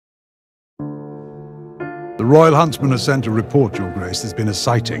The Royal Huntsman has sent a report, Your Grace. There's been a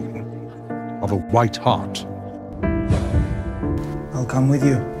sighting of a white hart. I'll come with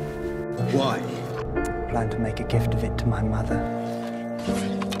you. Why? I plan to make a gift of it to my mother.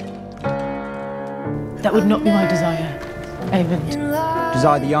 That would not be my desire, Aemond.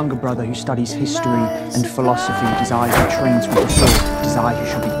 Desire the younger brother who studies history and philosophy. Desire who trains with the sword. Desire who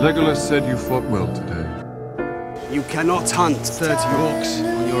shall be... Legolas said you fought well today. You cannot hunt 30 orcs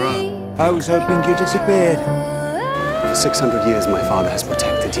on your own. I was hoping you disappeared. For 600 years, my father has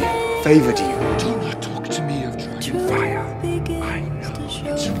protected you, favored you. Do not talk to me of dragon fire. I know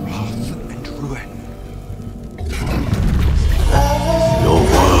its wrath and ruin. Your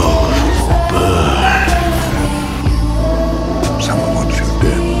world will burn. Someone wants you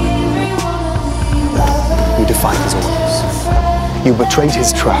dead. You defied his orders. You betrayed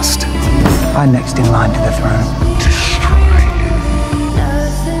his trust. I'm next in line to the throne.